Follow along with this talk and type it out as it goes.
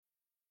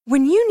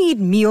When you need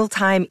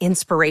mealtime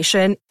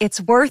inspiration,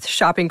 it's worth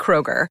shopping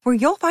Kroger, where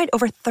you'll find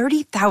over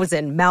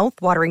 30,000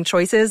 mouth-watering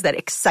choices that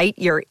excite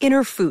your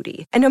inner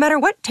foodie. And no matter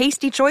what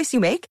tasty choice you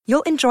make,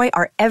 you'll enjoy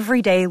our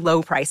everyday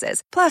low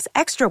prices, plus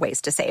extra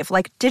ways to save,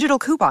 like digital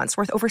coupons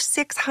worth over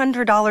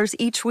 $600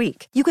 each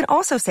week. You can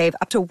also save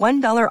up to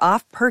 $1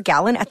 off per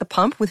gallon at the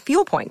pump with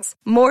fuel points.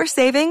 More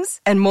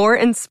savings and more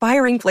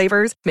inspiring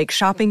flavors make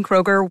shopping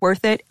Kroger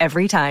worth it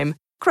every time.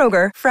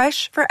 Kroger,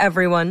 fresh for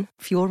everyone.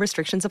 Fuel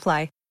restrictions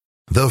apply.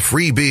 The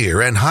Free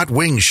Beer and Hot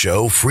Wings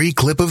Show free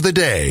clip of the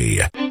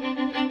day.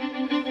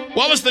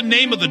 What was the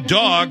name of the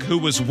dog who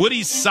was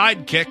Woody's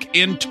sidekick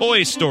in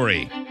Toy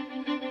Story?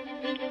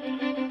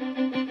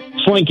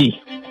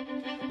 Slinky.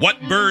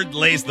 What bird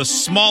lays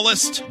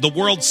the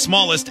world's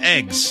smallest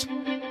eggs?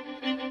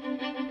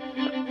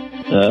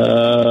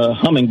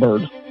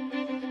 Hummingbird.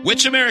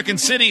 Which American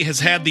city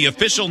has had the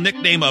official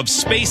nickname of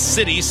Space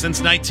City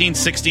since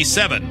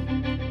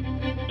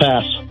 1967?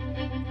 Pass.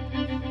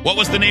 What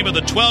was the name of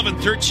the 12 and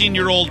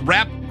 13-year-old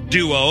rap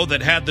duo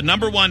that had the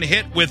 #1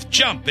 hit with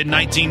Jump in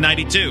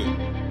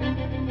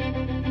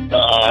 1992?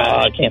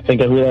 I can't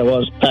think of who that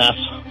was. Pass.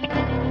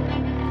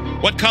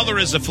 What color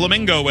is a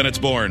flamingo when it's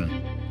born?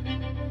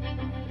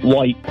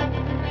 White.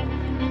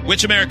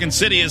 Which American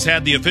city has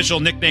had the official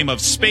nickname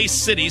of Space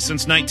City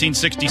since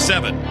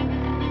 1967?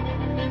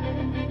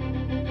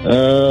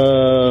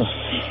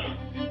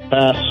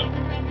 Pass.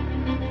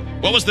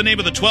 What was the name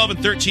of the 12 and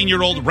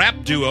 13-year-old rap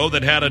duo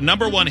that had a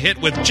 #1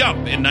 hit with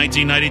Jump in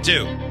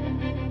 1992?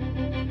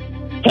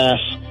 Pass.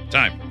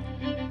 Time.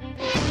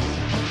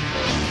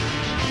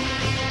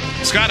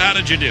 Scott, how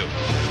did you do?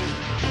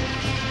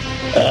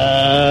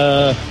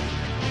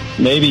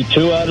 Maybe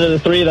 2 out of the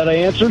 3 that I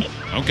answered.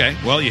 Okay,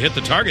 well, you hit the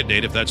target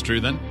date if that's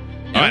true then.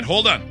 All right,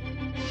 hold on.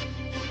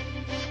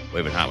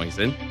 Waving Hot Wings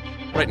in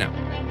right now.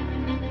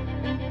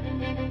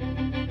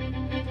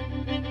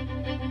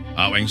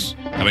 Hot Wings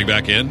coming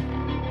back in.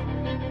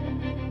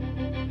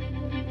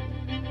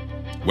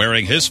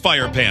 Wearing his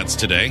fire pants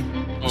today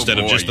instead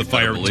of just the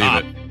fire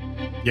top.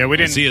 Yeah, we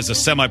didn't. He is a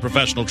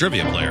semi-professional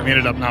trivia player. We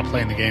ended up not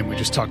playing the game. We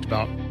just talked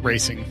about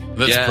racing.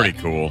 That's pretty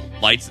cool.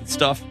 Lights and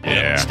stuff.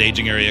 Yeah.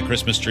 Staging area,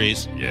 Christmas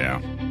trees.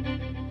 Yeah.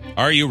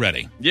 Are you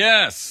ready?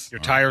 Yes. Your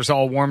tires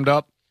all warmed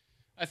up?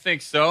 I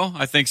think so.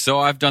 I've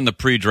done the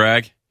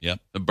pre-drag.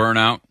 Yep. The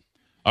burnout.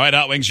 All right,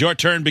 Hot Wings, your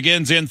turn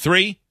begins in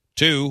 3,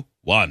 2,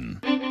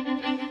 1.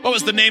 What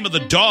was the name of the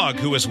dog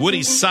who was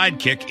Woody's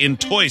sidekick in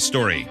Toy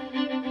Story?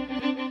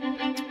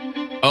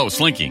 Oh,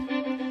 Slinky.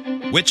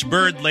 Which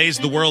bird lays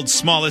the world's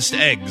smallest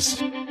eggs?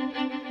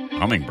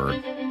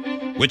 Hummingbird.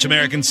 Which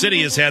American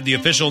city has had the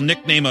official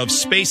nickname of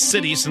Space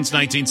City since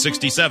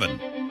 1967?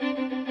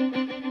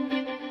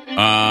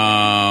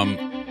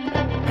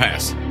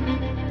 Pass.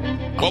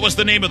 What was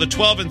the name of the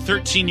 12 and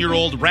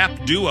 13-year-old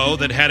rap duo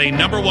that had a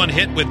 #1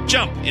 hit with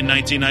Jump in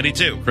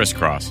 1992?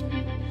 Crisscross.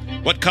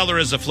 What color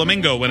is a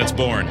flamingo when it's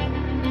born?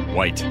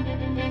 White.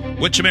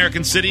 Which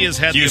American city has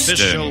had Houston.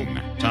 the official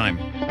time?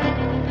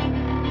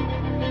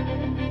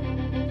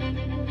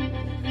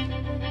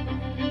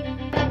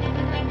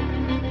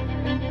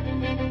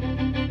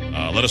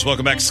 Let us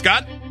welcome back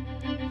Scott,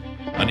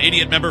 an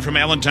idiot member from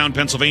Allentown,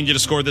 Pennsylvania, to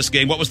score this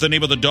game. What was the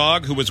name of the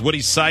dog who was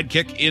Woody's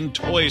sidekick in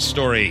Toy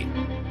Story?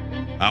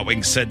 Hot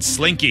Wings said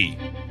Slinky,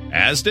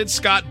 as did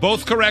Scott.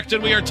 Both correct,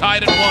 and we are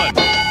tied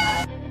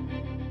at 1.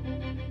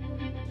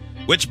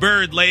 Which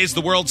bird lays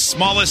the world's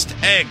smallest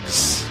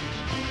eggs?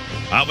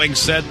 Hot Wings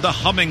said the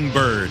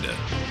hummingbird.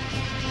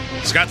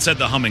 Scott said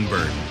the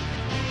hummingbird.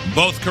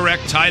 Both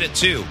correct, tied at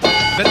 2.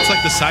 I bet it's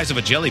like the size of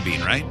a jelly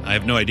bean, right? I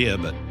have no idea,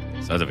 but...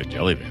 The size of a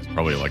jelly bean is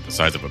probably like the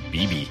size of a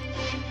BB.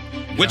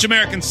 Yeah. Which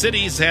American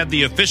cities had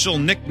the official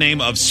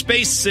nickname of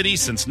Space City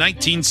since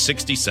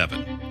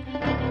 1967?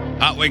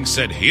 Hot Wings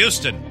said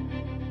Houston.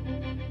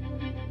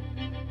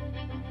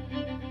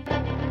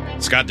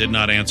 Scott did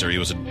not answer. He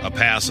was a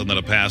pass and then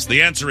a pass.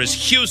 The answer is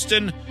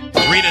Houston,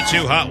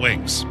 3-2 Hot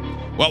Wings.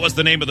 What was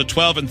the name of the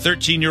 12 and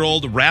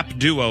 13-year-old rap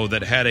duo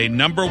that had a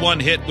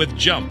 #1 hit with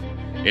Jump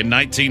in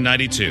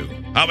 1992?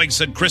 Hot Wings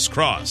said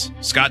Crisscross.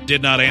 Scott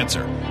did not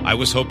answer. I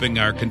was hoping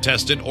our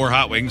contestant or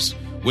Hot Wings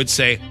would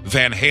say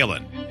Van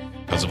Halen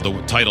because of the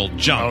title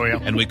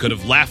Jump, and we could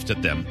have laughed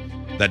at them.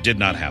 That did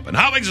not happen.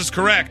 Hot Wings is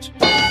correct.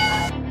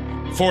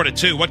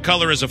 4-2. What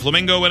color is a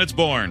flamingo when it's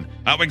born?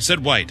 Hot Wings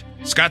said white.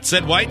 Scott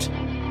said white.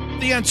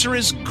 The answer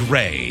is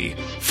gray.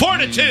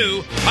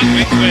 4-2. Hot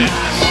Wings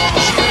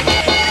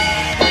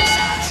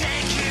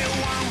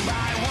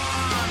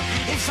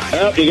wins.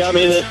 Well, you got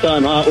me this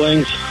time, Hot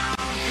Wings.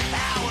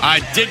 I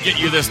did get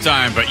you this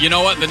time, but you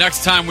know what? The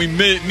next time we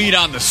meet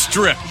on the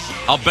strip,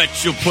 I'll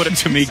bet you'll put it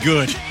to me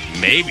good.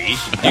 Maybe.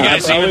 You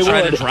guys even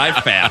try to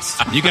drive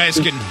fast. You guys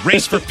can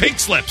race for pink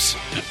slips.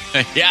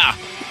 Yeah.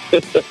 All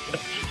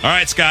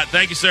right, Scott.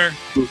 Thank you, sir.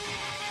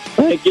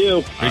 Thank you.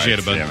 Appreciate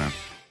it, bud. Yeah, man.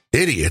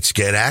 Idiots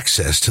get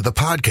access to the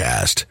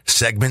podcast,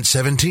 segment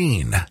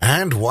 17,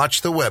 and watch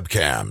the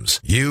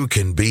webcams. You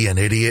can be an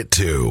idiot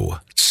too.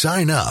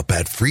 Sign up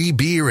at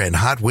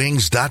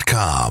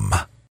freebeerandhotwings.com.